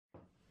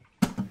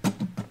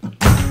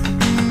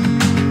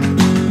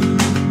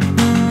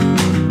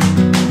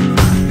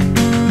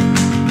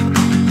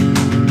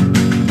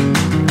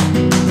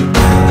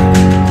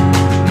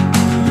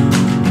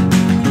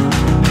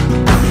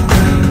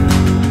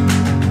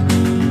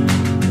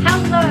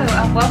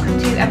Welcome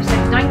to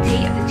episode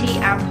 90 of the Tea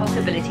and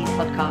Possibilities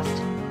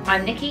podcast.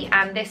 I'm Nikki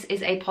and this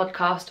is a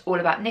podcast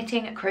all about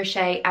knitting,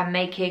 crochet and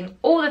making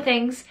all the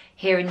things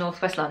here in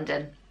northwest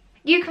London.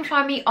 You can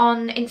find me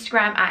on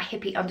Instagram at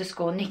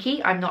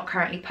hippie_Nikki. I'm not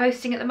currently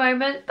posting at the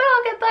moment, but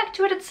I'll get back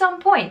to it at some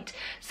point.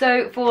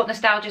 So for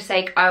nostalgia's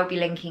sake, I'll be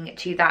linking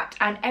to that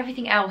and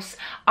everything else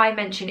I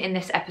mention in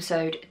this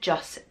episode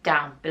just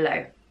down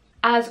below.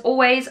 As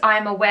always, I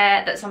am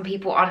aware that some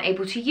people aren't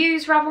able to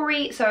use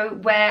Ravelry, so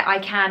where I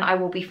can, I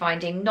will be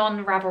finding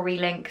non-Ravelry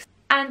links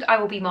and I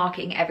will be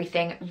marking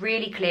everything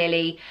really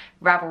clearly,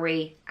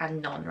 Ravelry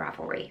and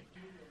non-Ravelry.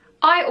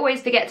 I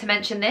always forget to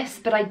mention this,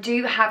 but I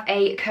do have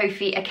a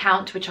Ko-fi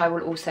account, which I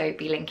will also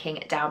be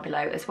linking down below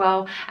as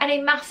well. And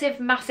a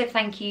massive, massive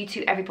thank you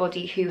to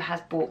everybody who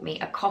has bought me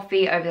a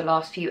coffee over the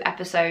last few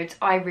episodes.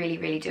 I really,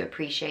 really do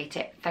appreciate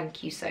it.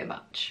 Thank you so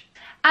much.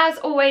 As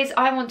always,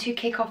 I want to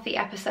kick off the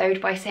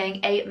episode by saying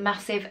a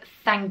massive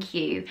thank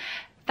you.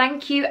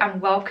 Thank you and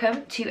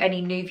welcome to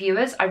any new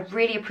viewers. I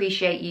really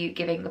appreciate you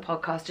giving the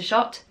podcast a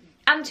shot.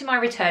 And to my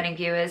returning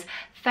viewers,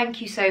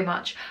 thank you so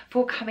much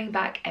for coming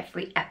back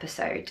every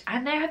episode.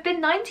 And there have been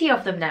 90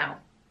 of them now.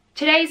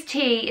 Today's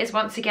tea is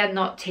once again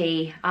not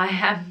tea. I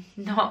am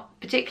not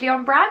particularly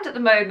on brand at the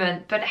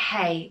moment, but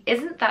hey,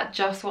 isn't that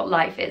just what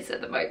life is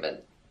at the moment?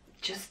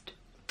 Just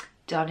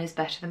done is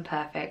better than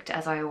perfect,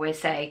 as I always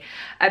say.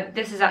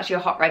 This is actually a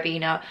hot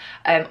Ribena.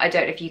 I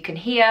don't know if you can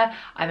hear,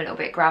 I'm a little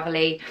bit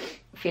gravelly,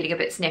 feeling a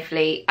bit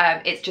sniffly.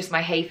 It's just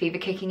my hay fever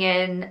kicking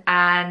in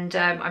and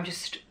I'm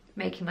just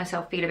making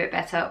myself feel a bit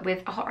better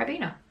with a hot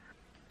Ribena.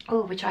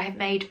 Oh, which I have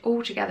made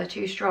altogether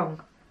too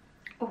strong.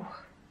 Oh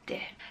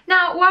dear.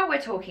 Now, while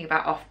we're talking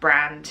about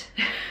off-brand,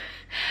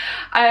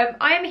 I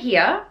am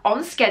here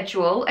on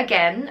schedule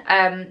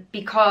again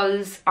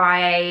because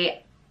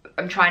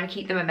I'm trying to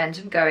keep the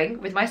momentum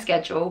going with my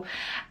schedule.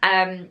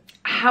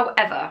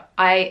 However,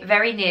 I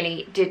very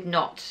nearly did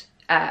not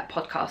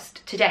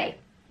podcast today.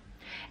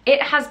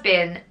 It has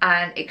been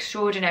an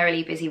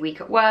extraordinarily busy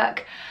week at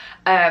work.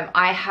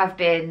 I have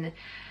been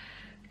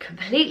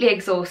completely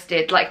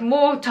exhausted, like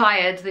more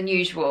tired than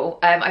usual.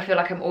 I feel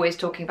like I'm always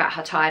talking about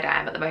how tired I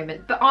am at the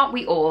moment, but aren't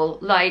we all?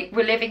 Like,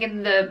 we're living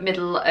in the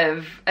middle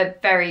of a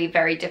very,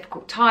 very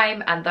difficult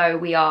time, and though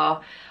we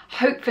are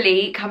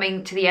hopefully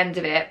coming to the end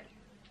of it,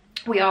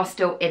 we are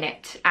still in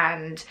it,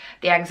 and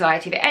the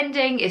anxiety of it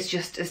ending is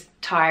just as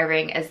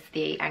tiring as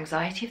the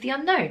anxiety of the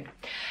unknown.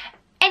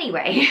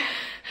 Anyway,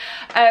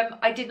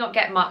 I did not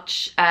get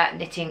much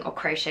knitting or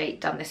crochet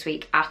done this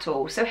week at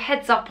all, so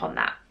heads up on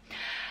that.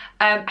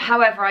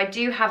 However, I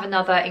do have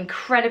another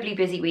incredibly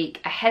busy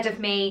week ahead of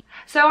me,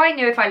 so I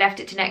knew if I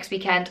left it to next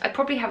weekend, I'd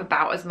probably have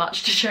about as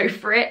much to show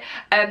for it,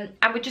 and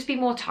would just be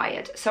more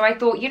tired. So I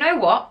thought, you know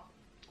what?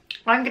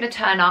 I'm going to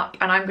turn up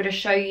and I'm going to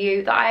show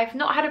you that I've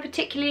not had a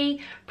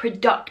particularly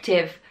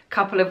productive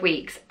couple of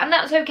weeks, and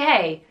that's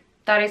okay.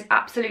 That is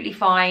absolutely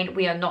fine.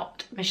 We are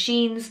not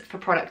machines for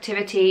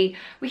productivity.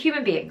 We're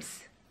human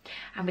beings.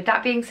 And with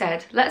that being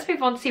said, let's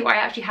move on to see what I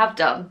actually have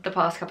done the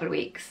past couple of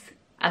weeks,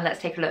 and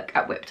let's take a look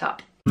at Whipped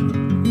Up.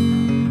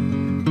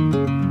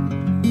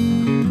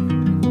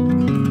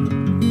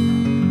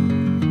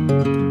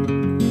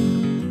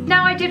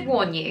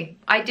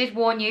 I did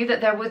warn you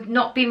that there would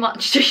not be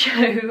much to show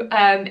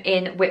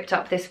in Whipped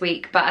Up this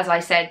week, but as I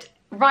said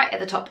right at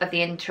the top of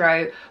the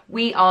intro,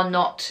 we are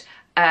not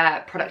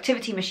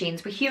productivity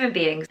machines, we're human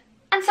beings,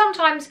 and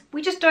sometimes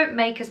we just don't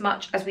make as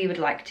much as we would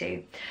like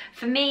to.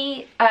 For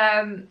me,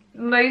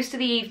 most of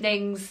the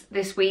evenings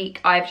this week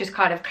I've just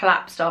kind of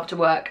collapsed after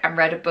work and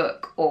read a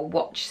book or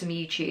watched some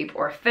YouTube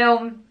or a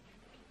film.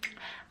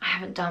 I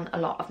haven't done a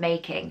lot of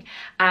making,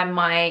 and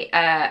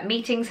my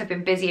meetings have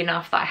been busy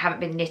enough that I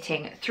haven't been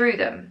knitting through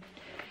them.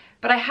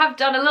 But I have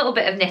done a little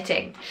bit of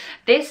knitting.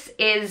 This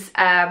is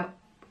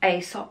a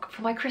sock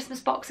for my Christmas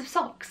box of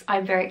socks.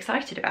 I'm very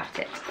excited about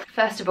it.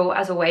 First of all,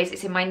 as always,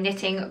 it's in my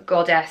Knitting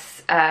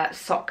Goddess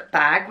sock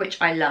bag,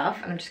 which I love,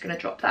 and I'm just going to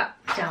drop that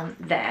down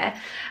there.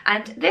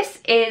 And this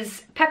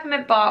is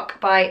Peppermint Bark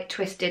by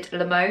Twisted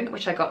Limone,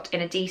 which I got in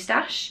a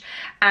D-stash,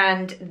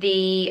 and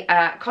the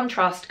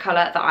contrast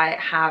colour that I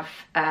have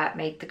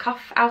made the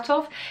cuff out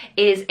of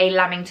is a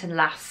Lamington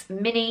Lass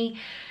Mini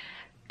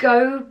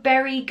Go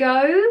Berry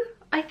Go,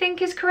 I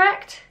think is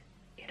correct.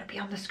 It'll be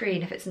on the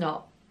screen if it's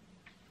not.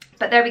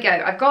 But there we go.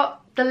 I've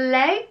got the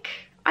leg,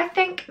 I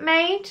think,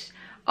 made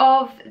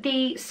of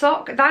the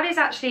sock. That is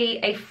actually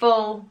a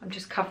full, I'm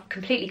just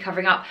completely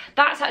covering up.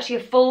 That's actually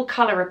a full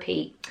colour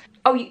repeat.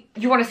 Oh,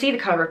 you want to see the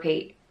colour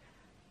repeat?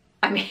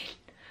 I mean,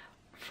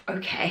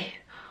 okay.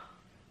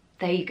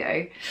 There you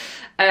go.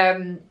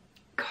 God,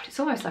 it's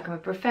almost like I'm a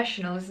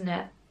professional, isn't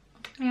it?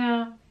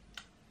 Yeah.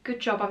 Good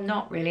job I'm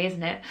not really,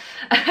 isn't it?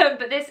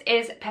 But this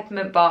is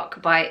Peppermint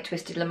Bark by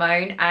Twisted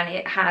Limone, and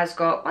it has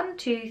got 1,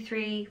 2,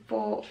 3,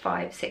 4,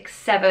 5, 6,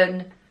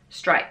 7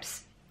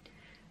 stripes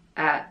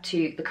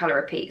to the colour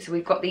repeat. So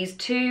we've got these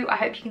two, I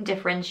hope you can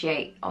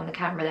differentiate on the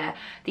camera there,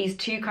 these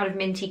two kind of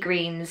minty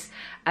greens,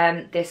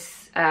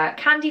 this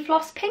candy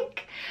floss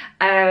pink,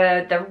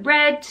 the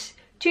red,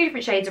 two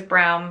different shades of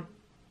brown,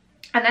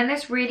 And then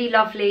this really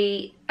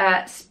lovely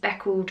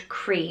speckled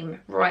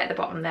cream right at the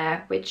bottom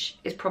there, which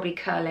is probably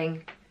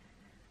curling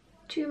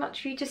too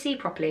much for you to see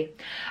properly.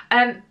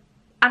 And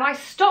I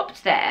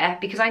stopped there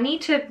because I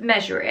need to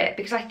measure it,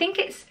 because I think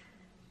it's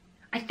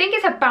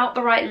about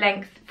the right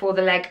length for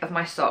the leg of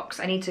my socks.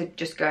 I need to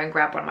just go and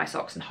grab one of my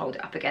socks and hold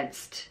it up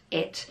against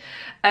it.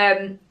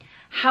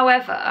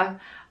 However,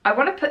 I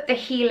want to put the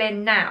heel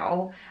in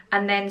now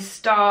and then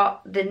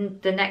start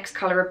the next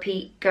colour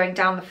repeat going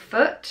down the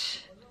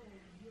foot,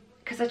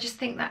 because I just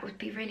think that would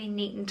be really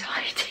neat and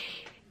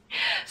tidy.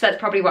 So that's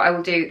probably what I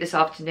will do this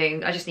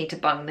afternoon. I just need to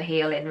bung the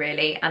heel in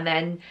really, and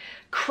then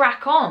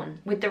crack on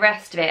with the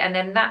rest of it, and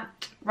then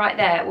that right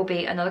there will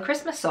be another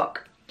Christmas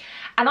sock.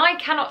 And I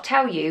cannot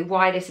tell you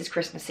why this is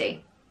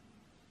Christmassy.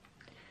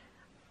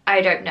 I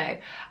don't know.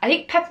 I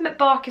think peppermint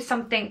bark is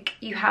something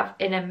you have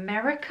in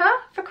America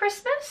for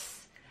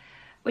Christmas,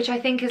 which I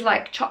think is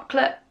like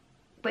chocolate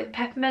with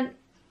peppermint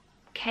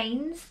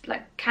canes,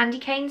 like candy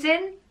canes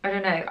in. I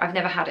don't know, I've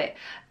never had it.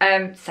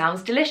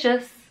 Sounds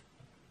delicious.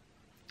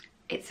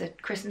 It's a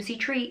Christmassy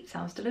treat,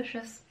 sounds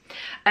delicious.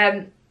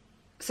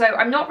 So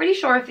I'm not really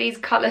sure if these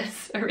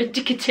colours are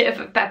indicative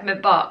of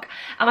peppermint bark,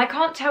 and I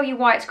can't tell you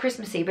why it's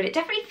Christmassy, but it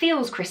definitely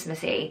feels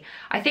Christmassy.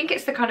 I think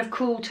it's the kind of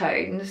cool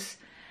tones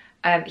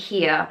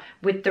here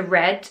with the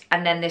red,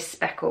 and then this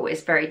speckle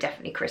is very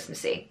definitely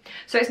Christmassy.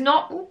 So it's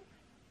not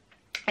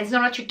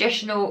a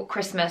traditional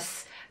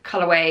Christmas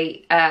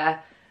colourway,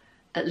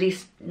 at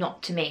least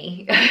not to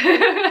me.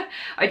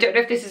 I don't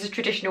know if this is a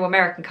traditional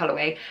American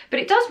colourway, but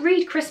it does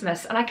read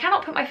Christmas, and I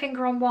cannot put my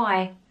finger on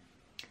why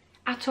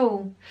at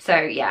all. So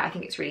yeah, I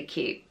think it's really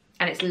cute,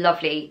 and it's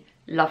lovely,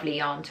 lovely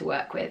yarn to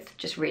work with,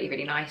 just really,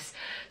 really nice.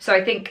 So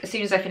I think as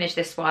soon as I finish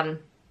this one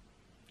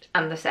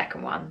and the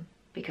second one,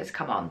 because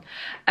come on,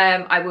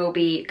 I will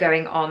be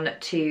going on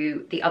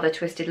to the other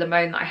twisted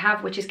limone that I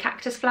have, which is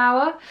cactus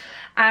flower,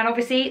 and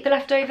obviously the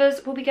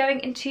leftovers will be going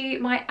into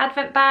my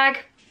advent bag,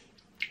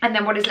 and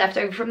then what is left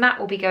over from that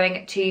will be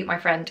going to my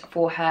friend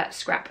for her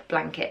scrap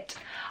blanket.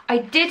 I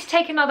did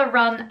take another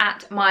run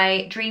at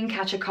my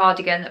Dreamcatcher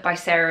cardigan by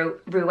Sarah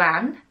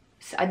Ruan.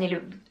 I'm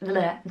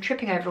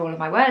tripping over all of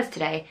my words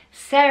today.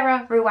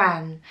 Sarah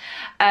Ruan.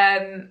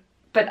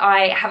 But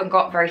I haven't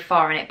got very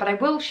far in it, but I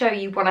will show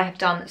you what I have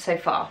done so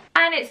far.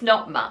 And it's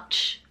not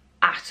much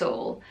at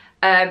all.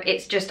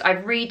 It's just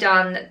I've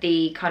redone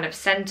the kind of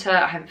centre.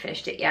 I haven't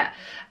finished it yet.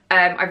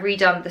 I've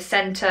redone the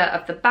centre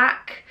of the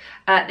back.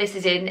 This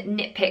is in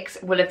Knit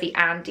Picks Wool of the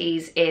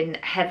Andes in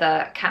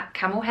Heather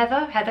Camel.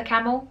 Heathered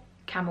camel?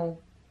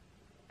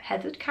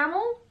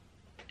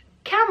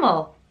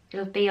 Camel.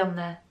 It'll be on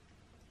the,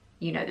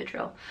 you know the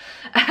drill.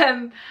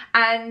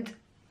 And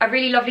a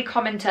really lovely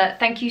commenter,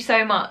 thank you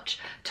so much,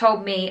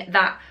 told me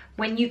that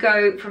when you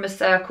go from a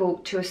circle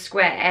to a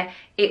square,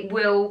 it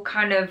will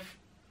kind of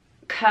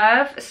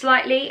curve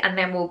slightly and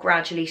then will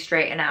gradually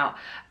straighten out.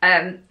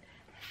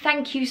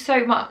 Thank you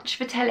so much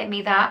for telling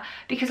me that,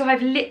 because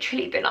I've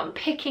literally been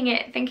unpicking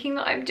it thinking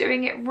that I'm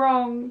doing it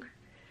wrong.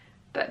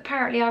 But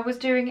apparently I was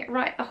doing it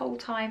right the whole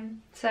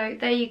time. So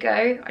there you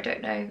go. I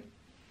don't know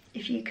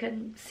if you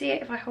can see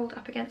it if I hold it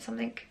up against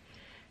something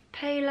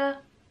paler.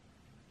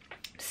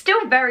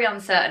 Still very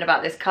uncertain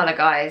about this colour,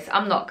 guys.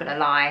 I'm not gonna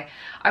lie.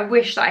 I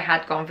wish that I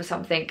had gone for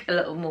something a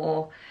little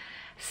more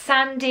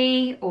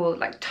sandy or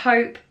like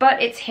taupe,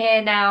 but it's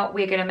here now.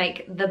 We're gonna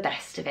make the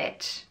best of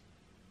it,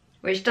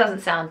 which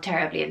doesn't sound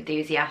terribly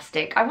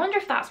enthusiastic. I wonder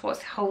if that's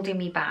what's holding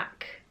me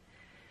back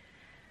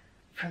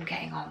from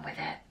getting on with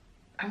it.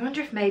 I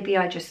wonder if maybe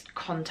I just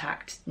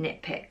contact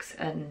Knit Picks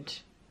and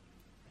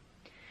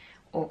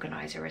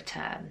organise a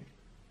return.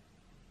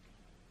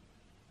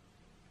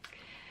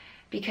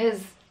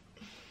 Because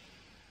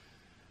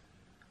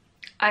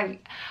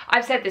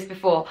I've said this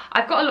before,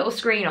 I've got a little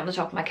screen on the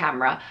top of my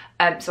camera,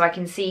 so I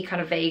can see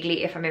kind of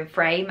vaguely if I'm in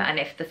frame and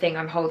if the thing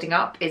I'm holding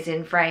up is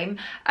in frame,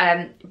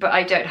 but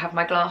I don't have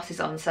my glasses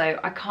on, so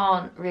I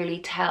can't really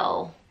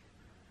tell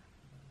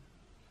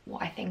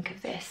what I think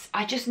of this.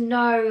 I just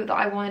know that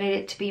I wanted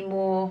it to be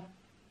more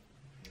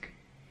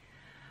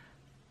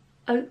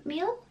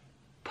oatmeal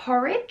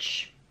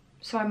porridge,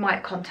 so I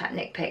might contact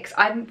Knit Picks.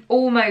 I'm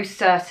almost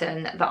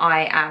certain that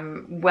I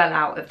am well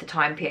out of the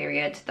time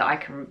period that I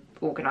can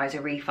organise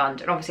a refund,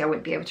 and obviously I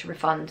wouldn't be able to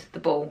refund the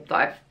ball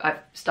that I've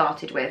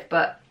started with,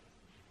 but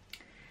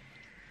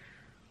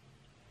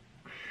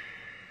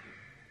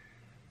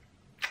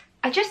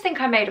I just think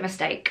I made a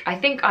mistake. I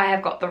think I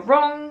have got the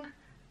wrong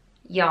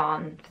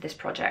yarn for this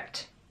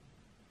project,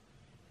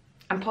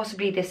 and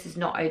possibly this is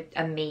not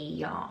a me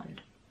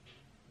yarn.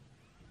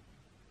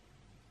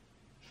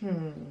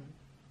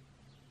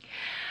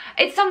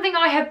 It's something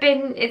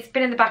it's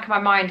been in the back of my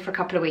mind for a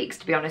couple of weeks,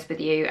 to be honest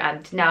with you,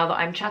 and now that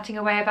I'm chatting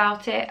away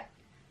about it,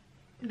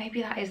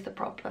 maybe that is the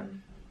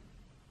problem.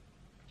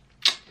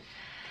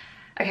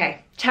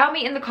 Okay, tell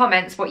me in the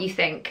comments what you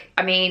think.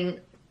 I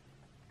mean,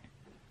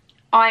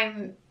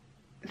 I'm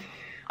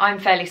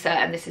fairly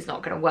certain this is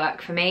not going to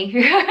work for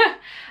me.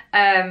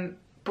 But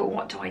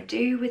what do I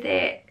do with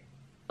it?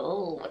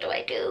 Oh, what do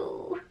I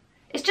do?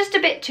 It's just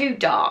a bit too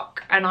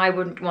dark and I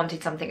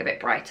wanted something a bit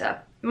brighter.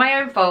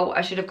 My own fault,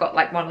 I should have got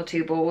like 1 or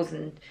 2 balls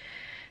and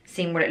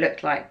seen what it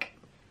looked like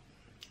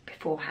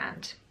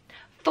beforehand.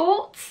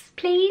 Thoughts,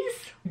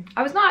 please?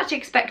 I was not actually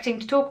expecting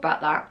to talk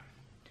about that.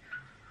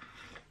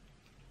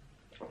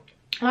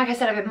 Like I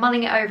said, I've been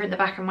mulling it over in the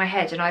back of my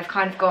head and I've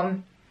kind of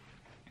gone,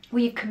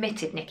 well, you've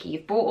committed, Nikki.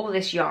 You've bought all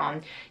this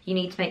yarn. You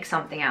need to make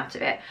something out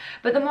of it.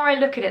 But the more I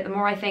look at it, the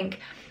more I think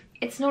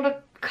it's not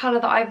a colour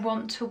that I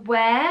want to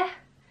wear,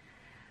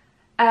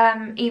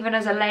 even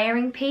as a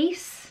layering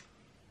piece.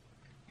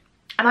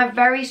 And I've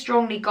very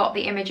strongly got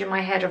the image in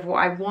my head of what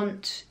I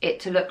want it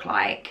to look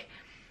like.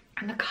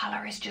 And the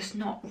colour is just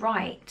not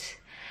right.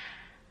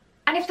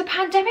 And if the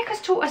pandemic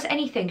has taught us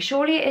anything,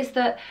 surely it is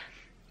that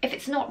if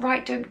it's not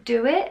right, don't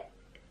do it.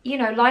 You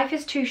know, life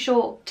is too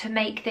short to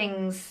make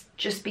things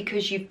just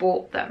because you've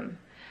bought them.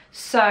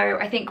 So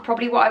I think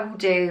probably what I will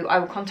do, I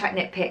will contact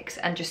Knit Picks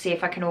and just see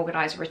if I can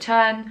organise a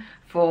return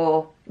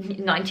for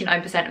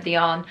 99% of the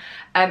yarn.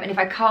 And if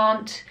I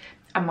can't,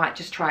 I might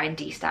just try and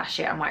de-stash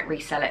it. I might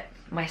resell it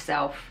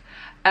myself.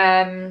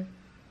 And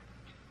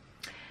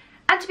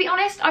to be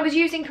honest, I was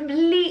using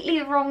completely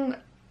the wrong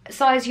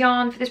size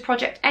yarn for this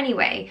project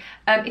anyway.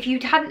 If you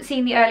hadn't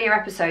seen the earlier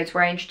episodes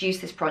where I introduced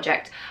this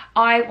project,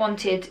 I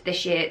wanted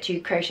this year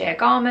to crochet a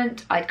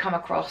garment. I'd come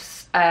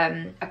across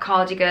a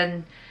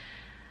cardigan.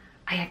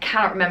 I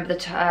cannot remember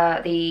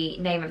the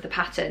name of the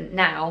pattern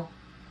now.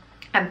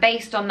 And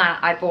based on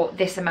that, I bought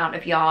this amount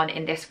of yarn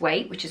in this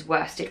weight, which is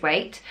worsted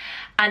weight.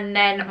 And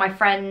then my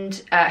friend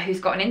who's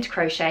gotten into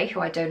crochet, who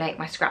I donate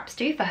my scraps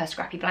to for her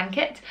scrappy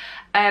blanket,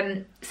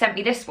 sent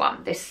me this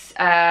one, this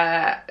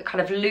kind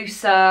of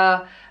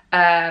looser,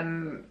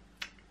 kind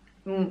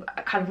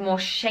of more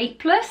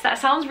shapeless. That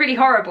sounds really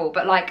horrible,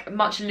 but like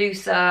much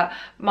looser,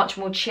 much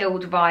more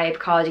chilled vibe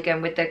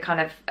cardigan with the kind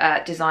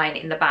of design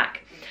in the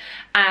back.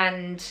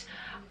 And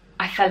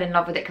I fell in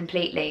love with it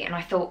completely. And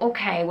I thought,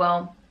 okay,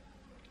 well,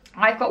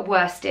 I've got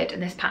worsted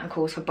and this pattern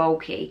calls for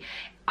bulky.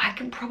 I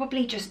can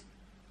probably just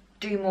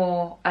do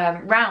more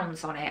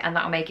rounds on it and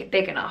that'll make it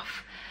big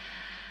enough.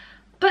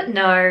 But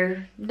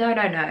no.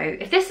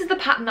 If this is the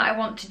pattern that I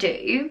want to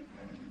do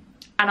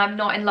and I'm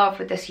not in love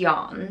with this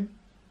yarn,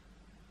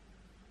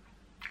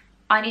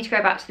 I need to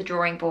go back to the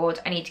drawing board.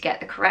 I need to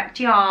get the correct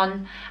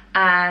yarn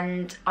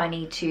and I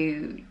need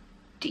to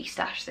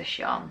de-stash this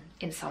yarn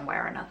in some way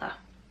or another.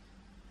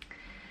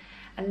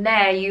 And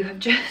there you have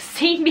just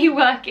seen me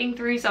working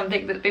through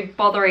something that's been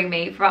bothering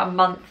me for about a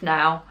month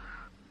now.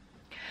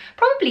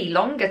 Probably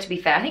longer, to be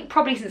fair. I think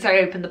probably since I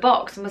opened the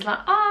box and was like,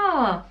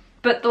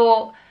 but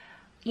thought,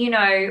 you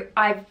know,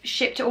 I've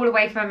shipped it all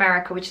away from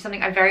America, which is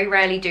something I very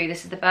rarely do.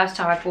 This is the first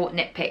time I've bought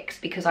Knit Picks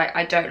because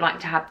I don't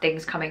like to have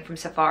things coming from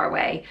so far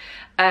away.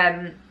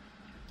 I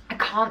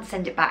can't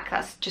send it back.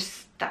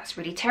 That's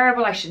really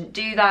terrible. I shouldn't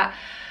do that.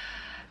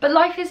 But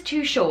life is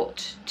too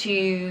short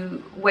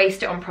to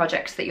waste it on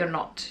projects that you're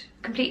not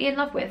completely in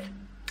love with.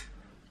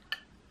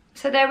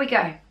 So there we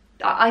go.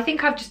 I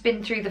think I've just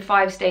been through the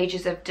 5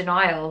 stages of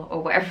denial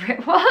or whatever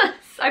it was.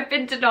 I've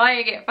been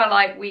denying it for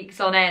like weeks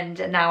on end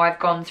and now I've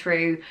gone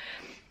through,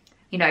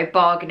 you know,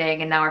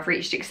 bargaining and now I've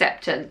reached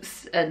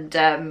acceptance and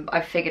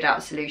I've figured out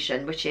a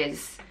solution, which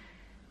is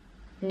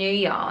new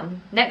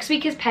yarn. Next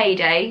week is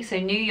payday, so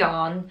new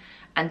yarn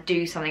and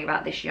do something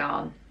about this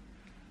yarn.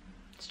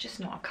 It's just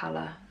not a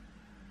colour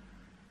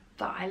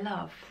that I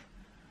love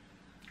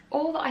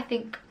or that I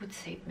think would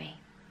suit me,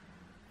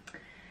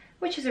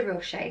 which is a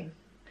real shame.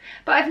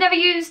 But I've never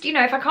used, you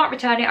know, if I can't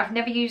return it, I've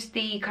never used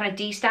the kind of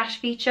de-stash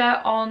feature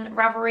on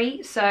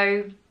Ravelry,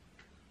 so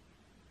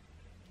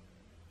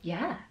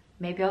yeah,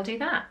 maybe I'll do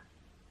that.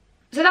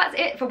 So that's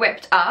it for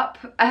Whipped Up.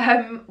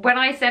 When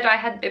I said I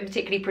hadn't been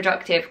particularly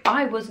productive,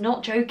 I was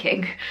not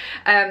joking.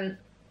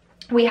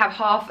 We have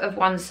half of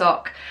one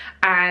sock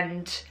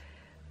and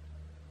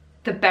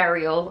the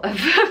burial of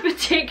a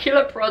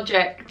particular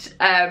project,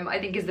 I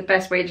think is the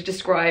best way to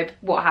describe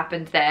what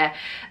happened there.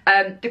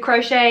 The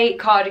crochet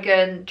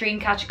cardigan,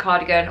 Dreamcatcher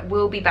cardigan,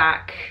 will be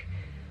back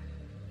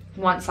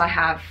once I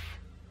have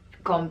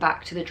gone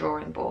back to the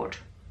drawing board.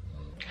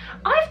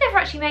 I've never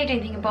actually made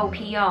anything in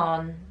bulky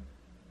yarn,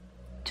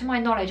 to my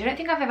knowledge. I don't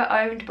think I've ever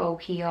owned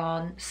bulky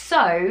yarn,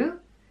 so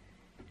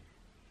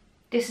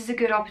this is a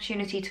good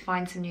opportunity to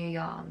find some new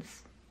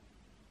yarns.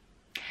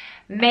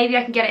 Maybe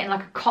I can get it in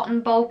like a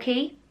cotton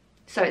bulky,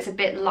 so it's a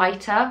bit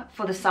lighter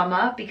for the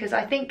summer, because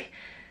I think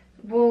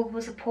wool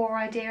was a poor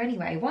idea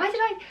anyway. Why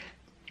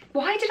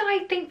did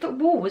I think that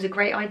wool was a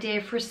great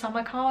idea for a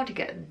summer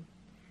cardigan?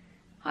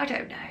 I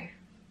don't know.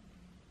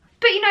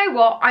 But you know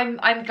what?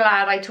 I'm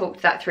glad I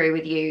talked that through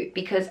with you,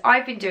 because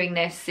I've been doing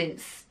this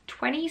since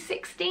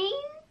 2016.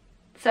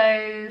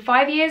 So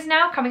 5 years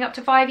now, coming up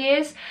to 5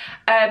 years.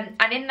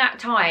 And in that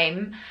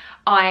time,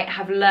 I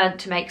have learned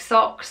to make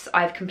socks.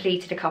 I've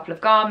completed a couple of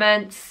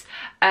garments.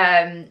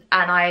 And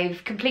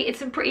I've completed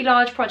some pretty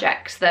large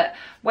projects that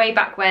way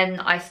back when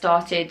I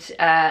started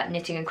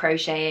knitting and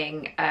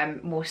crocheting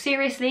more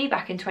seriously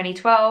back in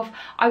 2012,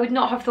 I would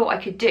not have thought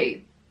I could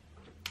do.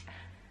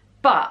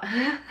 But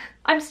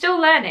I'm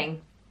still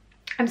learning.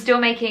 I'm still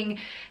making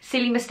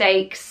silly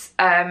mistakes,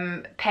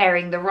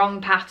 pairing the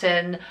wrong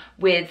pattern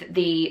with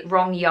the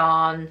wrong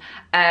yarn,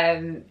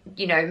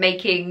 you know,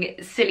 making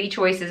silly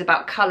choices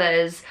about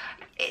colours.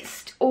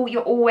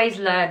 You're always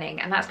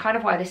learning, and that's kind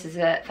of why this is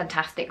a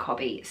fantastic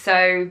hobby.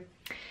 So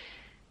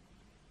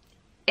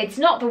it's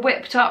not the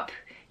whipped up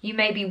you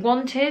maybe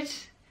wanted,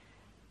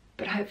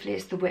 but hopefully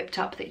it's the whipped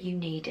up that you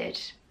needed.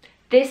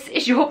 This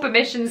is your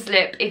permission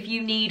slip, if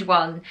you need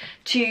one,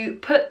 to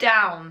put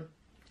down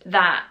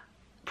that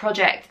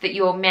project that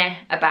you're meh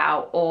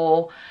about,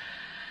 or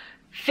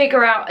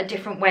figure out a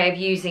different way of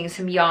using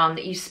some yarn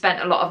that you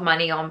spent a lot of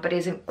money on but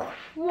isn't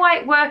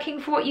quite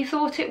working for what you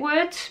thought it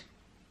would.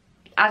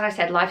 As I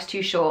said, life's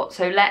too short,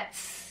 so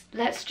let's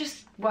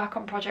just work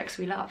on projects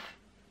we love.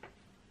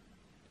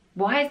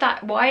 Why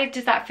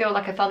does that feel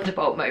like a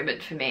thunderbolt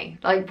moment for me?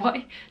 Like,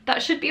 why?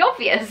 That should be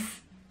obvious.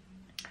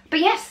 But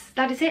yes,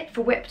 that is it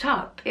for Whipped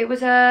Up. It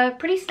was a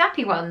pretty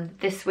snappy one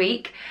this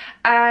week,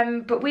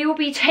 but we will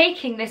be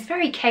taking this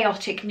very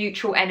chaotic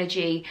neutral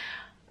energy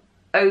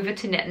over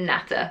to Knit and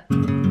Natter.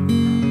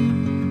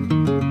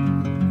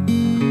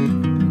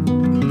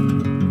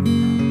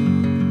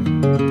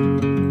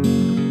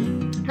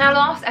 Now,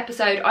 last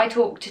episode I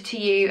talked to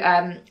you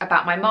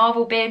about my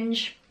Marvel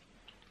binge,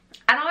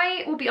 and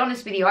I will be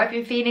honest with you, I've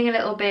been feeling a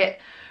little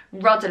bit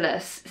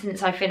rudderless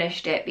since I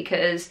finished it,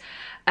 because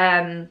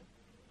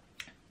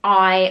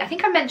I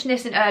think I mentioned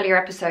this in earlier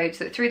episodes,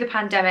 that through the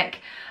pandemic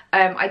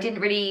I didn't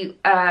really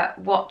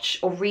watch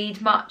or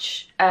read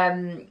much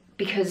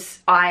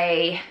because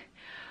I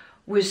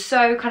was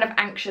so kind of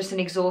anxious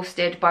and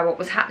exhausted by what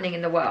was happening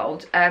in the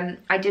world.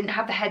 I didn't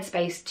have the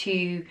headspace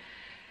to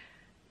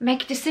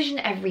make a decision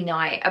every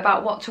night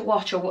about what to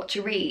watch or what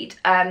to read.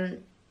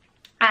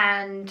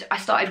 And I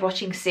started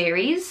watching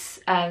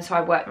series, so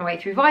I worked my way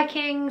through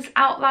Vikings,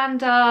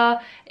 Outlander,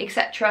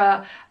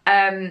 etc.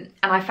 And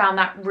I found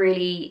that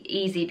really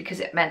easy because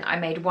it meant I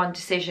made one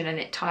decision and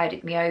it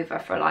tided me over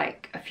for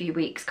like a few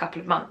weeks, couple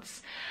of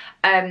months.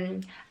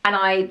 And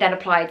I then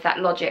applied that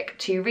logic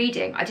to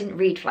reading. I didn't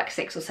read for like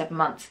 6 or 7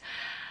 months,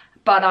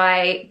 but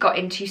I got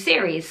into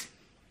series,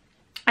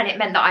 and it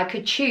meant that I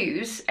could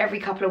choose every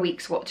couple of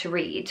weeks what to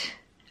read,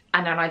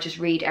 and then I just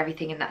read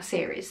everything in that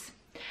series.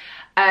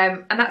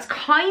 And that's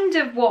kind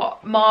of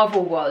what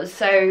Marvel was.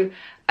 So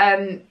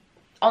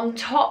on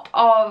top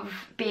of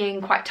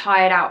being quite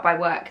tired out by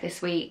work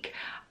this week,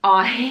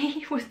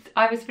 I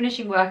was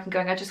finishing work and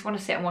going, I just want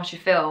to sit and watch a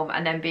film,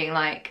 and then being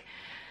like,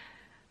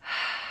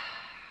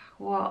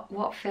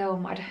 what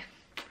film?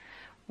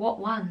 What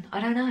one?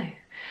 I don't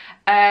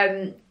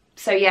know.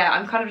 So yeah,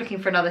 I'm kind of looking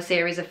for another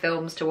series of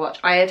films to watch.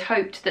 I had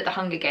hoped that The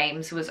Hunger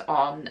Games was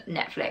on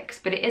Netflix,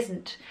 but it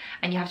isn't,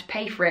 and you have to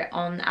pay for it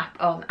on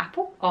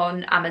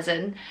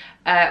Amazon,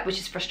 which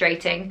is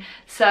frustrating.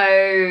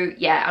 So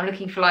yeah, I'm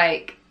looking for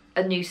like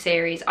a new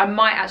series. I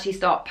might actually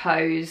start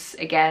Pose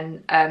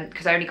again,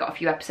 because I only got a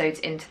few episodes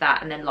into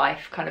that, and then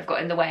life kind of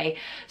got in the way.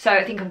 So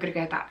I think I'm going to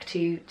go back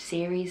to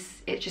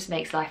series. It just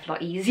makes life a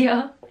lot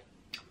easier.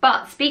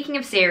 But speaking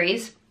of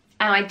series,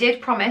 and I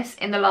did promise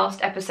in the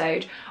last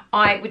episode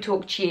I would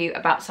talk to you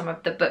about some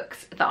of the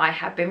books that I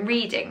have been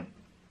reading.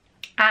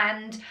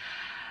 And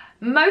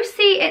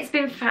mostly it's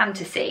been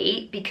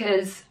fantasy,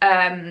 because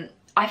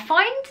I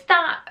find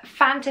that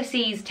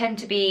fantasies tend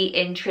to be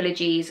in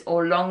trilogies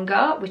or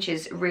longer, which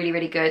is really,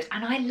 really good.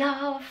 And I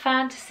love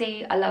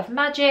fantasy. I love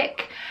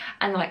magic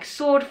and like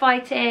sword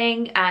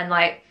fighting, and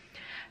like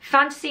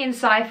fantasy and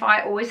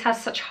sci-fi always has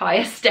such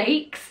higher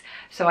stakes.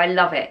 So I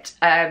love it.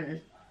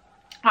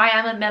 I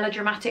am a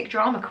melodramatic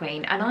drama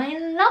queen, and I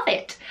love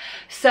it.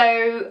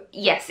 So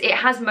yes, it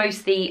has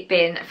mostly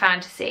been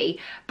fantasy,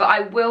 but I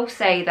will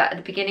say that at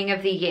the beginning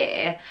of the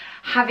year,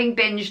 having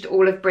binged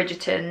all of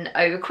Bridgerton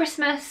over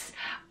Christmas,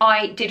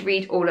 I did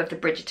read all of the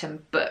Bridgerton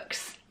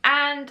books,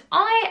 and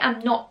I am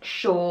not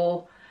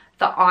sure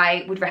that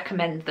I would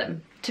recommend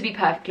them, to be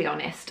perfectly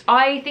honest.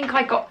 I think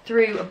I got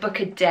through a book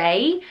a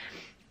day,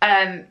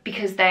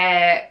 because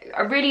they're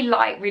a really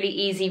light, really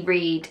easy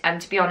read, and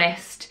to be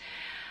honest,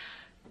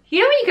 you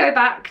know, when you go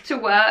back to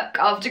work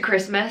after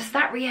Christmas,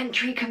 that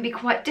re-entry can be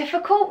quite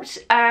difficult.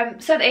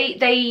 So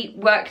they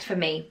worked for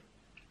me.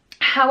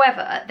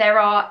 However, there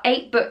are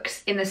 8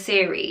 books in the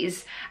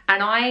series,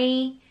 and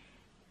I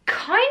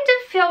kind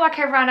of feel like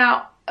I ran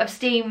out of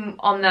steam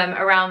on them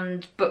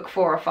around book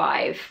 4 or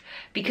 5,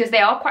 because they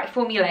are quite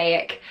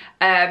formulaic,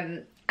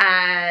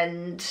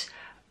 and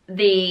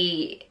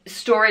the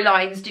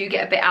storylines do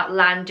get a bit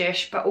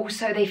outlandish, but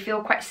also they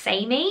feel quite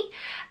samey.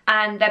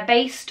 And they're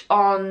based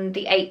on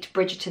the 8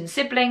 Bridgerton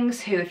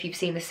siblings, who, if you've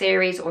seen the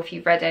series or if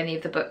you've read any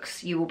of the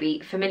books, you will be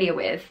familiar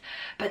with,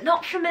 but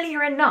not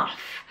familiar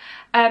enough,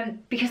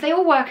 because they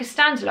all work as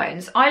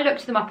standalones. I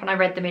looked them up and I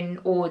read them in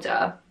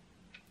order,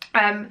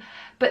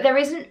 but there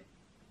isn't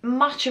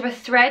much of a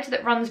thread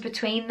that runs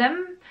between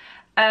them,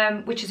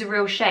 which is a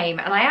real shame.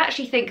 And I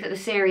actually think that the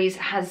series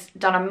has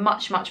done a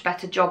much, much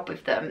better job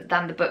with them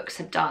than the books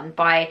have done,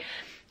 by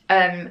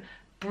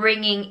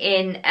bringing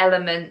in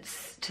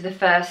elements to the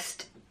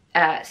first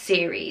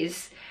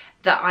series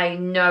that I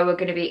know are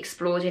going to be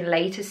explored in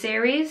later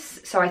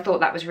series. So I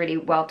thought that was really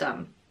well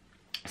done.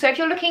 So if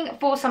you're looking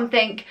for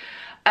something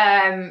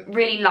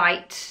really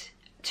light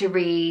to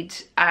read,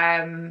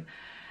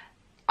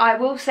 I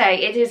will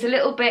say it is a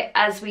little bit,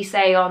 as we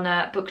say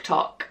on Book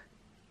Talk,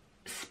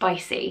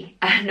 spicy.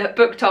 And at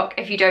Book Talk,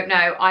 if you don't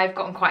know, I've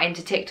gotten quite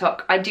into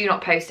TikTok. I do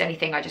not post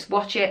anything, I just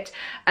watch it,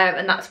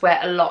 and that's where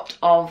a lot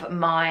of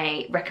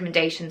my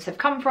recommendations have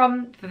come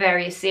from for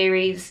various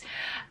series.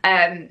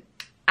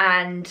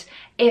 And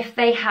if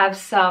they have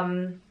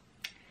some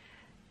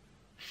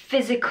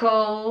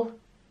physical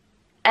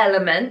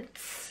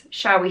elements,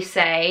 shall we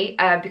say,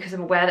 because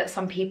I'm aware that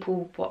some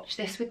people watch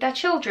this with their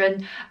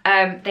children,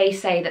 they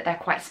say that they're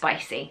quite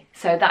spicy.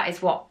 So that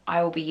is what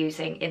I will be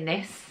using in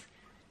this,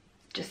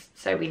 just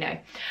so we know.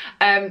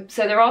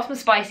 So there are some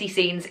spicy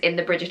scenes in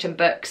the Bridgerton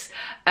books.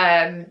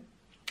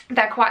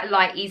 They're quite a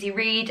light, easy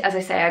read. As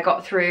I say, I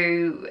got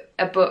through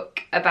a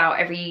book about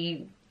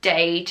every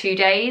day, 2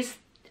 days.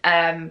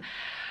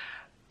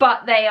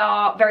 But they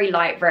are very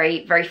light,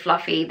 very, very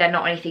fluffy. They're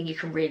not anything you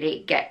can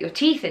really get your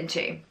teeth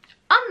into.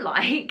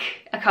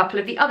 Unlike a couple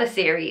of the other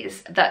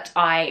series that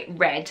I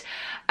read.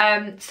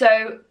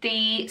 So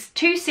the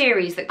 2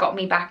 series that got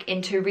me back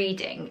into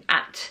reading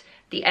at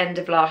the end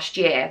of last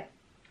year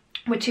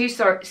were two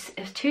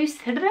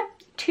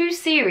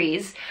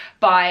series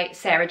by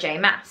Sarah J.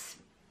 Maas.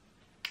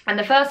 And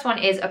the first one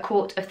is A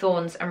Court of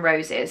Thorns and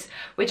Roses,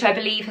 which I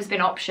believe has been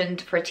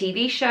optioned for a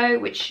TV show,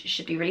 which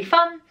should be really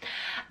fun.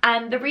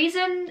 And the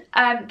reason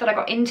that I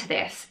got into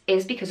this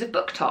is because of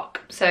Book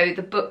Talk, so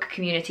the book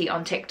community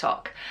on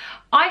TikTok.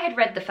 I had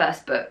read the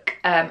first book,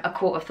 A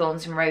Court of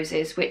Thorns and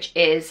Roses, which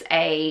is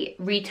a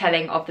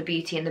retelling of the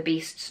Beauty and the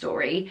Beast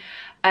story,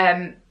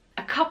 a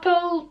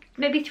couple,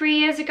 maybe 3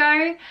 years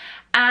ago.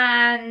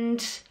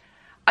 And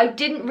I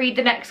didn't read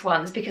the next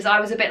ones because I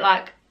was a bit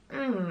like,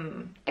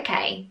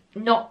 okay,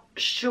 not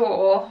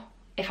sure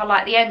if I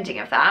like the ending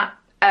of that.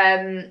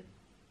 And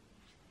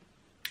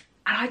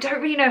I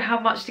don't really know how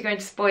much to go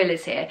into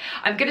spoilers here.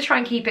 I'm going to try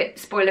and keep it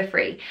spoiler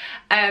free.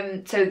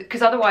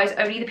 Because otherwise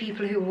only the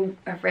people who will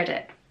have read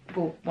it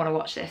will want to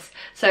watch this.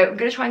 So I'm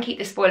going to try and keep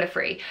this spoiler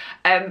free.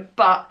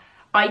 But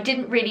I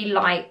didn't really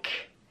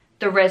like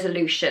the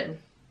resolution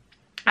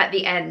at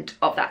the end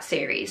of that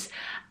series.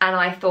 And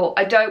I thought,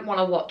 I don't want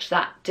to watch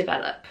that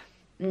develop.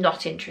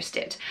 Not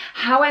interested.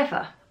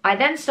 However, I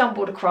then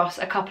stumbled across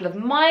a couple of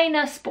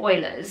minor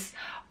spoilers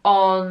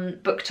on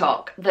Book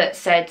Talk that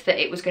said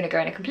that it was going to go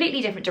in a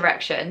completely different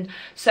direction.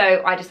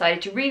 So I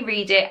decided to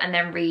reread it and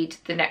then read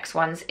the next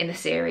ones in the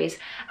series.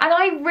 And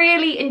I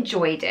really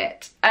enjoyed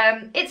it.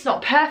 It's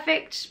not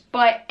perfect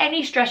by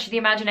any stretch of the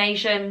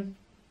imagination,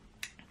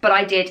 but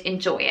I did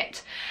enjoy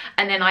it.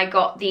 And then I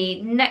got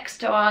the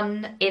next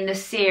one in the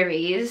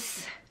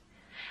series.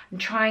 I'm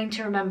trying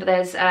to remember.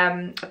 There's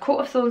A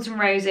Court of Thorns and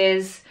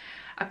Roses,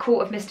 A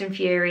Court of Mist and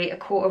Fury, A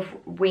Court of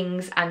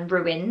Wings and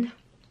Ruin,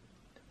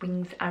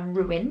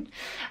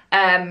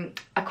 A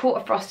Court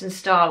of Frost and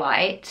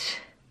Starlight,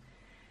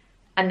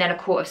 and then A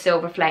Court of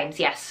Silver Flames.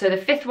 Yes, so the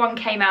 5th one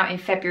came out in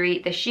February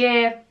this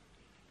year.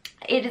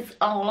 It is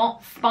a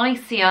lot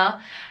spicier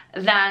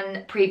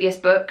than previous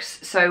books,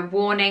 so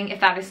warning if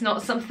that is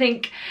not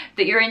something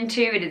that you're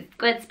into. It is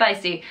quite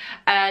spicy,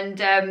 and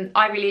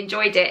I really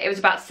enjoyed it. It was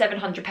about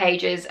 700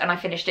 pages and I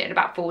finished it in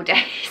about 4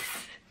 days.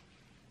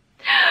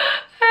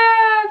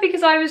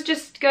 Because I was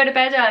just going to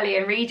bed early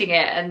and reading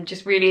it and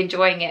just really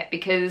enjoying it,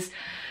 because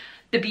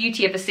the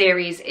beauty of the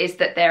series is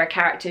that there are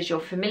characters you're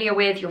familiar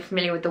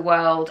with the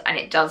world, and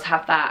it does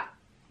have that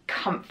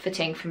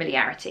comforting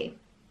familiarity.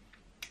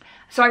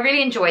 So I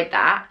really enjoyed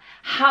that.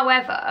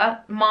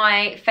 However,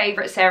 my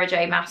favourite Sarah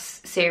J.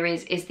 Maas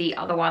series is the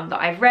other one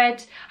that I've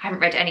read. I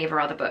haven't read any of her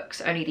other books,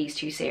 only these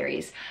 2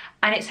 series,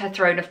 and it's her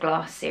Throne of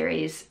Glass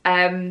series.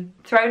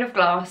 Throne of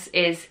Glass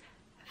is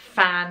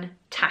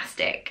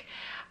fantastic.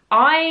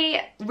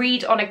 I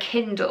read on a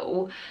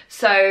Kindle,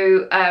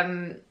 so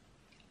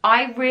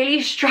I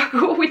really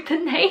struggle with the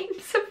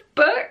names of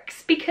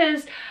books,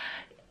 because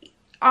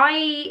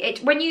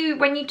when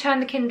you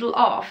turn the Kindle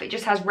off, it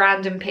just has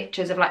random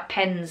pictures of like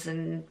pens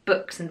and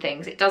books and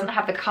things. It doesn't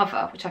have the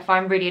cover, which I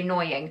find really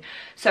annoying.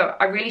 So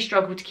I really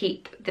struggle to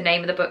keep the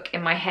name of the book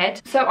in my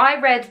head. So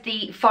I read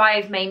the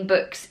 5 main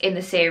books in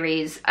the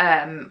series.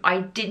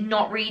 I did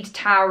not read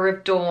Tower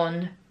of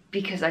Dawn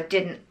because I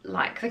didn't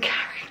like the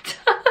character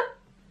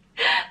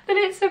that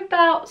it's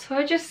about, so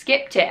I just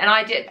skipped it. And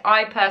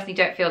I personally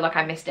don't feel like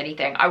I missed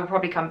anything. I will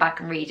probably come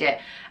back and read it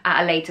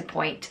at a later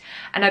point.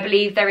 And I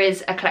believe there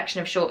is a collection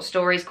of short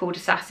stories called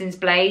Assassin's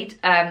Blade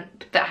that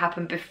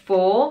happened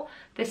before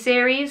the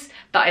series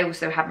that I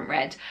also haven't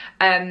read.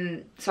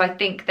 So I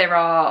think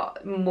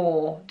there's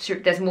more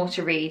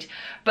to read.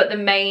 But the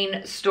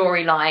main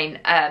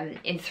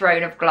storyline in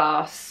Throne of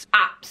Glass,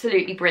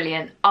 absolutely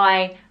brilliant.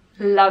 I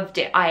loved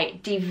it. I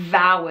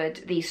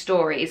devoured these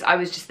stories. I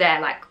was just there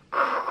like,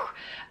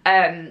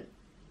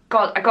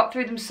 God, I got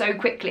through them so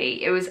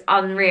quickly. It was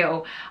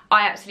unreal.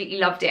 I absolutely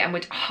loved it and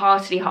would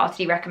heartily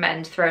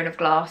recommend Throne of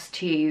Glass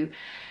to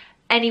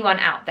anyone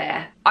out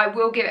there. I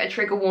will give it a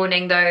trigger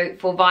warning though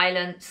for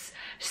violence,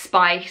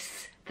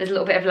 spice. There's a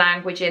little bit of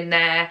language in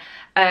there.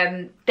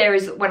 There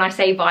is, when I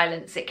say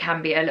violence, it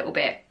can be a little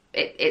bit,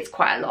 it's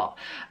quite a lot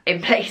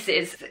in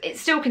places. It's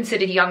still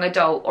considered young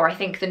adult, or I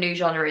think the new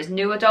genre is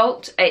new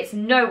adult. It's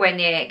nowhere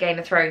near Game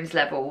of Thrones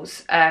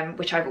levels,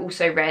 which I've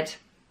also read.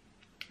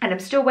 And I'm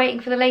still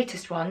waiting for the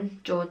latest one,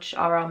 George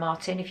R.R.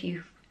 Martin, if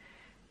you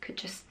could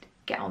just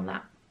get on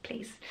that,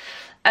 please.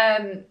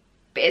 But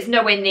it's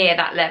nowhere near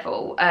that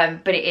level,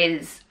 but it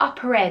is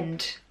upper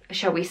end,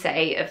 shall we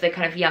say, of the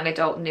kind of young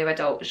adult, new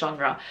adult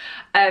genre.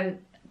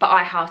 But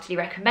I heartily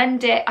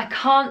recommend it. I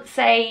can't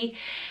say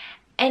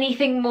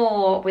anything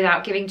more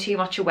without giving too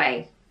much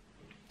away.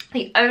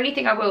 The only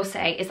thing I will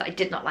say is that I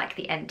did not like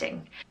the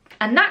ending.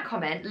 And that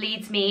comment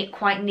leads me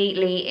quite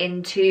neatly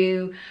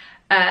into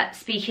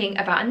speaking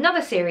about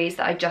another series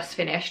that I just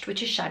finished,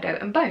 which is Shadow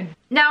and Bone.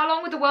 Now,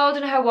 along with The World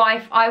and Her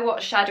Wife, I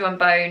watched Shadow and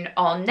Bone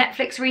on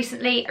Netflix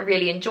recently. I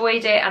really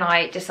enjoyed it, and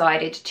I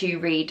decided to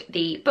read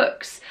the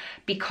books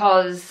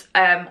because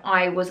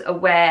I was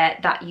aware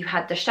that you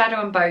had the Shadow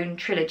and Bone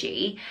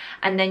trilogy,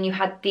 and then you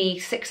had the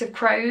Six of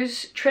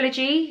Crows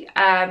trilogy,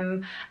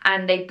 and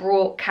they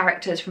brought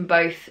characters from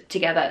both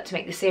together to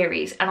make the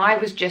series, and I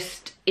was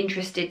just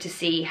interested to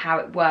see how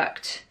it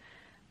worked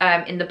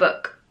in the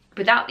book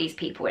without these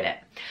people in it.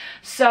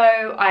 So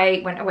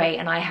I went away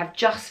and I have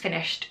just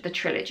finished the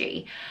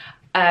trilogy,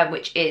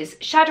 which is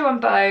Shadow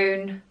and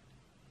Bone,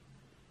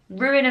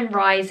 Ruin and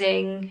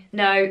Rising,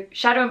 no,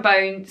 Shadow and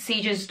Bone,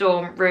 Siege and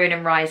Storm, Ruin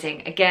and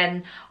Rising.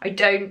 Again, I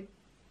don't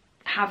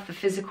have the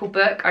physical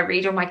book, I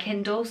read on my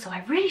Kindle, so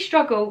I really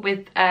struggle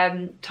with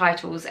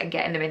titles and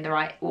getting them in the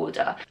right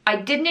order. I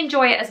didn't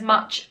enjoy it as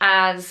much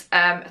as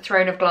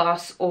Throne of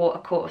Glass or A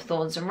Court of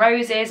Thorns and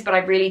Roses, but I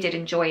really did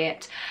enjoy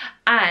it.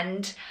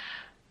 And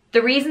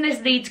the reason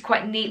this leads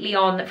quite neatly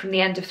on from the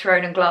end of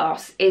Throne and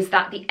Glass is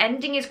that the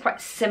ending is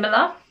quite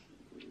similar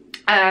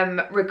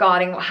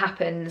regarding what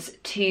happens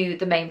to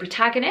the main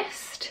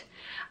protagonist.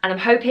 And I'm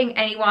hoping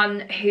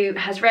anyone who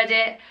has read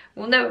it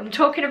will know what I'm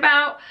talking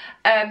about.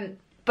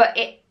 But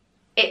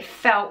it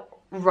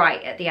felt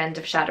right at the end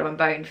of Shadow and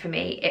Bone for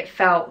me. It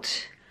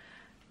felt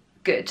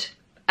good.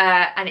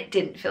 And it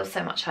didn't feel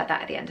so much like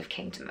that at the end of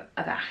Kingdom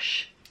of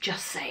Ash.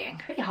 Just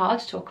saying. Really hard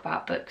to talk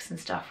about books and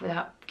stuff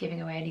without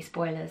giving away any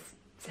spoilers.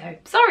 So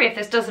sorry if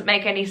this doesn't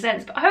make any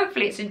sense, but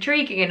hopefully it's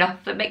intriguing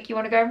enough that make you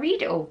want to go and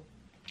read it all.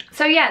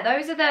 So yeah,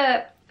 those are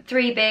the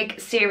three big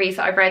series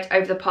that I've read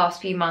over the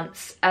past few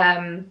months.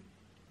 A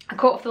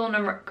Court of Thorns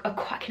and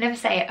I can never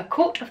say it. A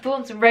Court of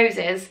Thorns and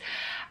Roses,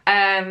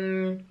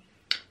 Throne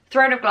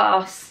of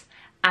Glass,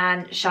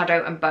 and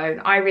Shadow and Bone.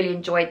 I really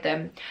enjoyed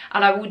them,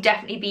 and I will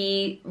definitely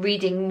be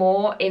reading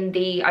more in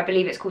the, I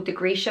believe it's called the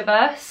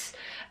Grishaverse,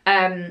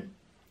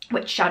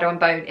 which Shadow and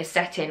Bone is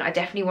set in. I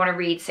definitely want to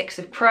read Six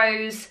of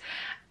Crows.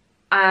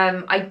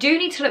 I do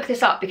need to look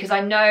this up because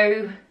I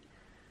know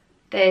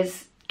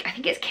there's, I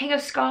think it's King of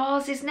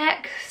Scars is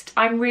next.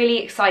 I'm really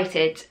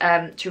excited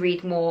to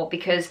read more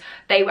because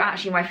they were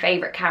actually my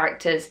favourite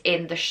characters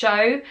in the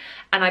show,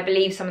 and I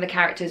believe some of the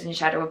characters in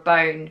Shadow of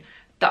Bone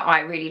that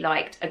I really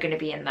liked are going to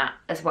be in that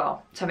as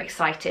well. So I'm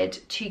excited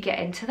to get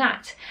into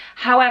that.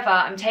 However,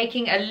 I'm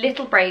taking a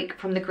little break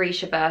from the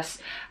Grishaverse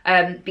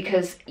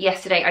because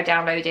yesterday I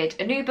downloaded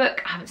a new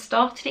book. I haven't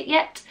started it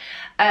yet,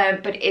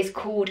 but it is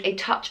called A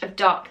Touch of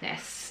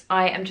Darkness.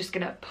 I am just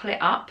going to pull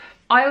it up.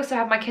 I also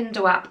have my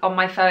Kindle app on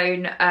my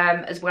phone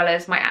as well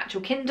as my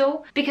actual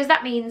Kindle, because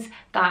that means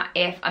that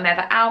if I'm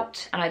ever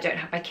out and I don't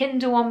have my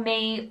Kindle on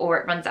me or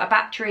it runs out of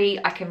battery,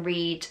 I can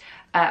read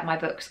my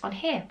books on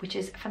here, which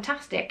is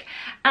fantastic.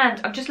 And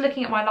I'm just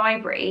looking at my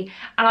library,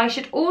 and I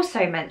should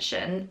also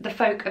mention the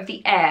Folk of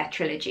the Air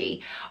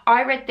trilogy.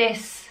 I read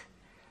this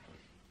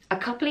a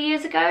couple of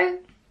years ago,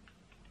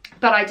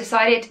 but I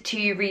decided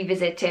to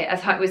revisit it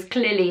as I was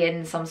clearly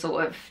in some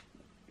sort of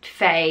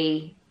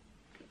fae,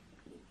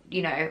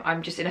 you know,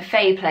 I'm just in a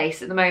fae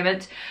place at the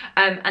moment,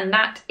 and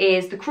that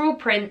is The Cruel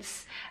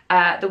Prince,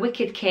 The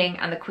Wicked King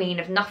and the Queen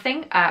of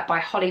Nothing by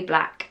Holly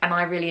Black, and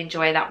I really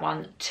enjoy that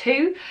one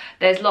too.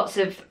 There's lots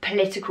of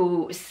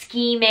political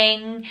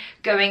scheming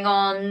going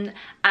on,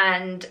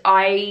 and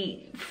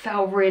I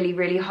fell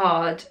really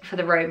hard for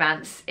the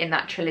romance in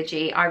that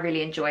trilogy. I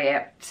really enjoy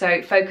it.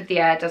 So Folk of the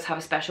Air does have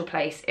a special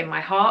place in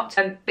my heart.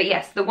 But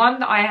yes, the one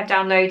that I have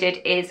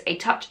downloaded is A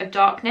Touch of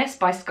Darkness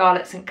by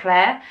Scarlett St.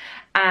 Clair,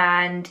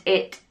 and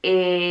it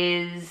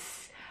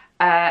is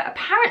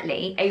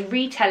apparently a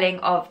retelling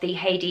of the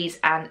Hades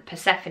and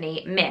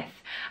Persephone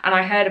myth, and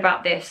I heard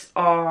about this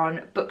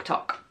on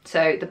BookTok,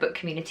 so the book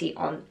community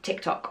on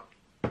TikTok.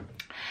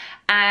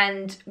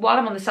 And while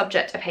I'm on the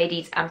subject of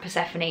Hades and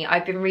Persephone,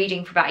 I've been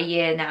reading for about a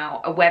year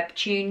now a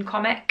webtoon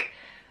comic.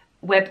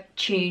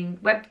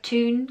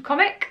 Webtoon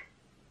comic?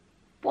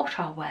 What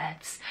are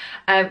words?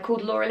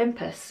 Called Lore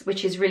Olympus,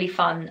 which is really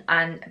fun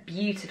and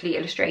beautifully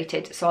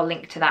illustrated, so I'll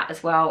link to that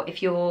as well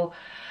if you're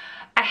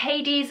a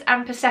Hades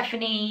and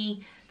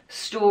Persephone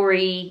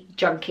story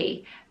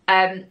junkie.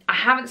 I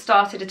haven't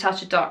started A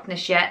Touch of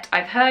Darkness yet.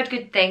 I've heard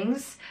good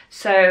things,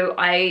 so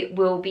I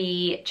will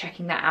be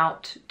checking that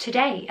out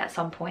today at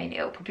some point.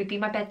 It'll probably be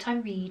my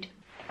bedtime read.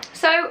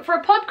 So for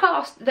a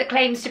podcast that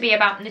claims to be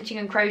about knitting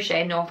and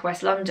crochet in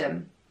Northwest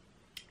London,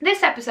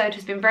 this episode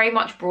has been very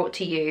much brought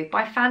to you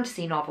by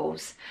fantasy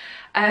novels,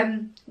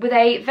 with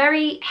a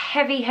very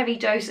heavy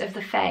dose of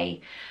the fae.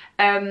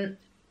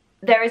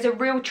 There is a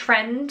real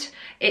trend,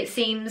 it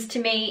seems to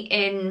me,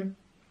 in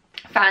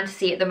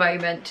fantasy at the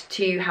moment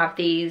to have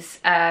these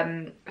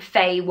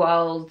fae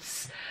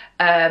worlds,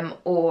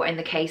 or in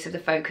the case of the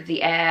folk of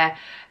the air,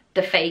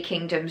 the fae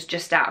kingdoms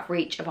just out of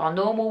reach of our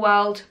normal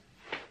world.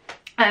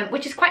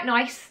 Which is quite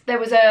nice.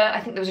 I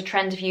think there was a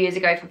trend a few years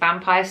ago for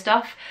vampire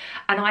stuff,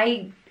 and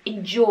I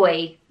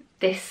enjoy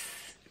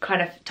this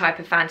kind of type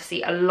of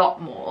fantasy a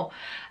lot more.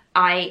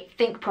 I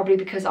think probably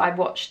because I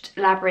watched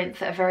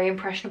Labyrinth at a very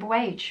impressionable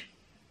age,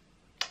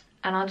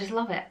 and I just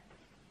love it.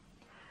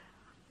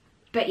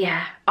 But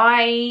yeah,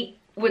 I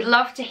would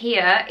love to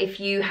hear if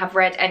you have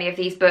read any of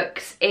these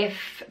books,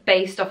 if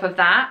based off of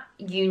that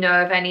you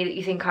know of any that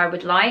you think I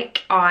would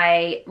like.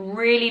 I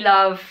really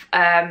love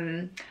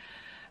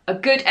a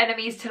good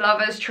enemies to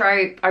lovers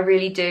trope, I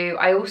really do.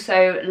 I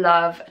also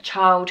love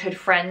childhood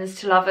friends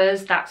to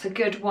lovers, that's a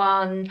good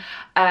one.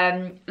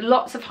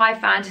 Lots of high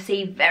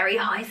fantasy, very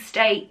high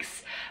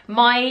stakes.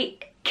 My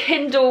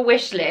Kindle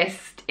wish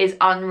list is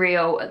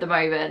unreal at the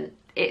moment.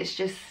 It's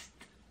just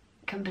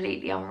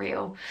completely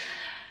unreal.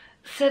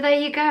 So there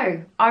you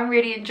go, I'm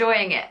really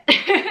enjoying it.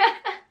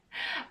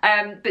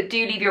 But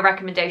do leave your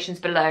recommendations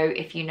below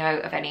if you know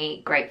of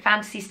any great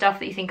fantasy stuff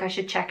that you think I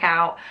should check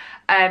out.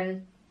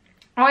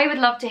 I would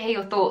love to hear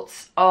your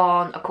thoughts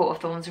on A Court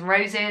of Thorns and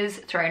Roses,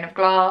 Throne of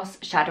Glass,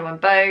 Shadow and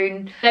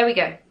Bone. There we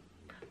go.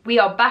 We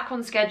are back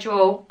on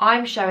schedule.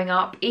 I'm showing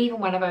up even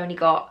when I've only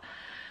got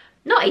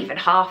not even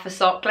half a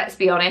sock, let's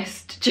be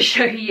honest, to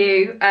show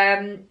you.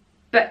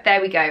 But there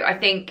we go. I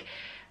think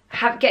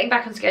getting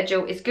back on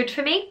schedule is good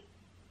for me.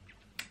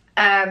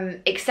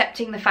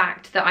 Accepting the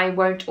fact that I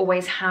won't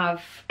always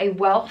have a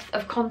wealth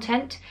of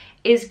content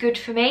is good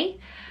for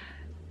me.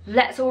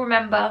 Let's all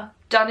remember,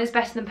 done is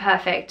better than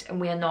perfect, and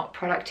we are not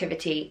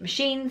productivity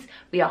machines.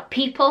 We are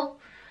people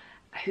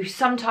who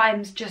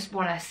sometimes just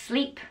want to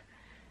sleep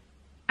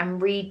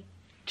and read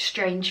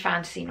strange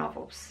fantasy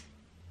novels.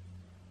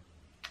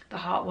 The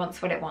heart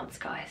wants what it wants,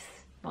 guys.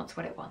 Wants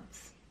what it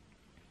wants.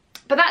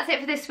 But that's it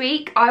for this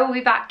week. I will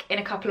be back in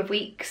a couple of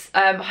weeks.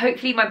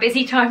 Hopefully my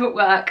busy time at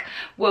work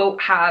will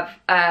have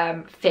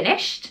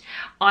finished.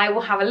 I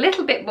will have a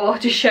little bit more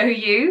to show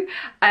you.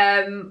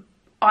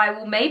 I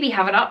will maybe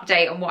have an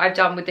update on what I've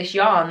done with this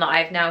yarn that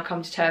I've now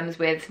come to terms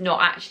with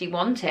not actually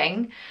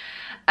wanting.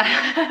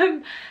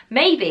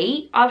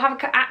 Maybe I'll have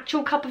an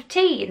actual cup of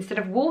tea instead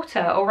of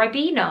water or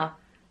Ribena.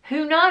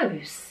 Who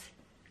knows?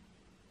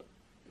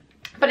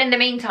 But in the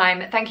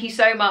meantime, thank you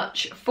so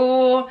much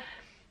for,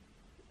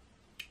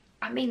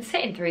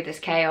 sitting through this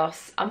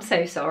chaos. I'm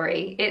so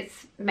sorry.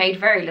 It's made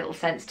very little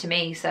sense to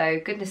me, so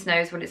goodness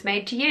knows what it's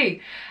made to you.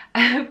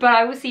 But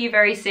I will see you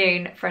very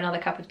soon for another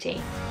cup of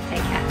tea.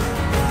 Take care.